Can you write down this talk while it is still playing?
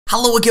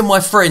Hello again my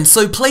friends.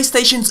 So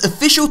PlayStation's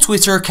official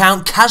Twitter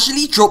account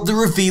casually dropped the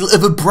reveal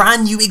of a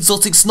brand new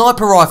exotic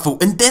sniper rifle,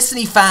 and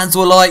Destiny fans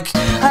were like,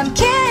 I'm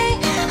gay,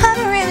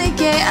 I'm really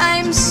gay,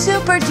 I'm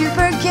super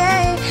duper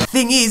gay.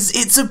 Thing is,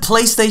 it's a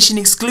PlayStation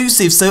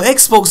exclusive, so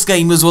Xbox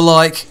gamers were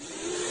like,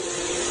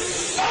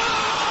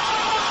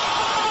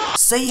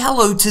 say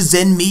hello to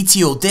ZEN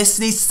METEOR,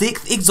 Destiny's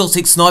 6th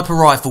exotic sniper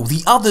rifle,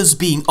 the others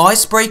being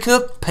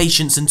Icebreaker,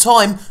 Patience and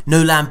Time,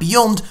 No Land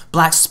Beyond,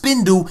 Black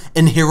Spindle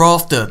and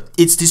Hereafter.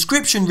 Its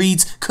description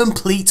reads,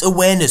 complete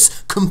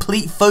awareness,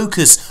 complete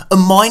focus, a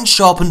mind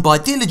sharpened by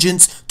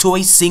diligence to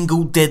a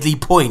single deadly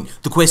point.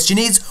 The question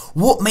is,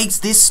 what makes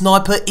this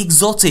sniper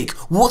exotic?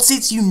 What's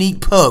its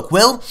unique perk?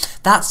 Well,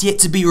 that's yet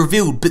to be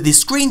revealed, but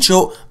this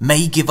screenshot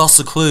may give us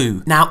a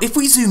clue. Now, if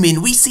we zoom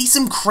in, we see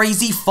some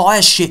crazy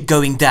fire shit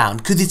going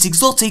down. Could its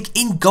exotic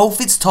engulf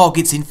its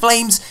targets in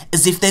flames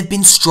as if they've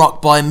been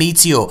struck by a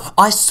meteor?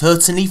 I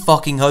certainly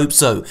fucking hope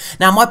so.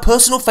 Now, my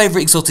personal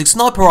favourite exotic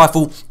sniper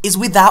rifle is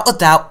without a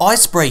doubt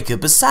Icebreaker,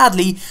 but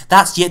sadly,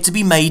 that's yet to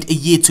be made a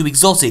year too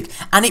exotic,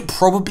 and it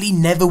probably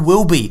never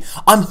will be.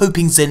 I'm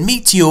hoping ZEN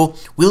METEOR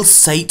will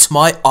sate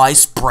my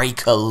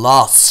Icebreaker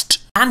lust.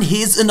 And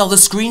here's another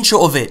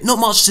screenshot of it. Not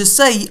much to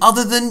say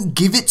other than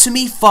give it to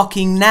me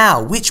fucking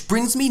now, which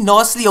brings me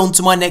nicely on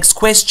to my next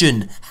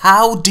question.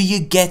 How do you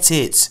get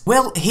it?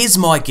 Well, here's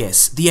my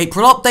guess. The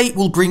April update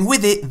will bring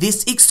with it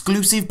this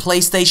exclusive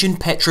PlayStation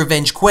Pet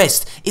Revenge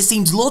quest. It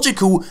seems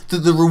logical that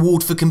the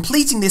reward for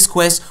completing this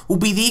quest will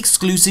be the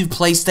exclusive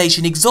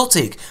PlayStation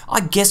exotic. I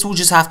guess we'll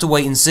just have to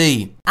wait and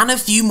see. And a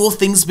few more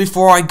things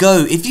before I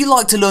go. If you'd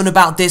like to learn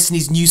about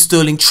Destiny's new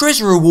Sterling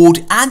Treasure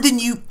Reward and the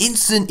new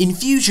Instant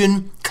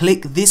Infusion,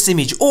 click this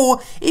image. Or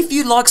if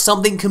you like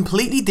something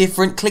completely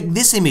different, click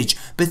this image.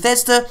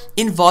 Bethesda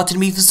invited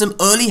me for some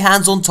early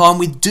hands-on time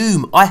with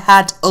Doom. I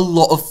had a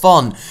lot of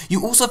fun.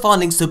 You also find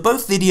links to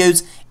both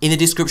videos in the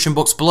description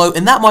box below,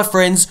 and that, my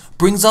friends,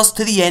 brings us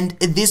to the end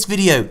of this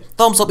video.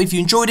 Thumbs up if you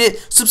enjoyed it,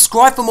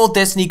 subscribe for more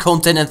Destiny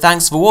content, and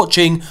thanks for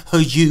watching,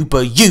 you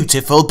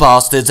beautiful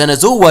bastards, and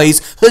as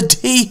always,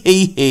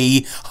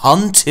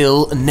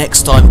 until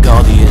next time,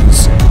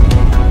 Guardians.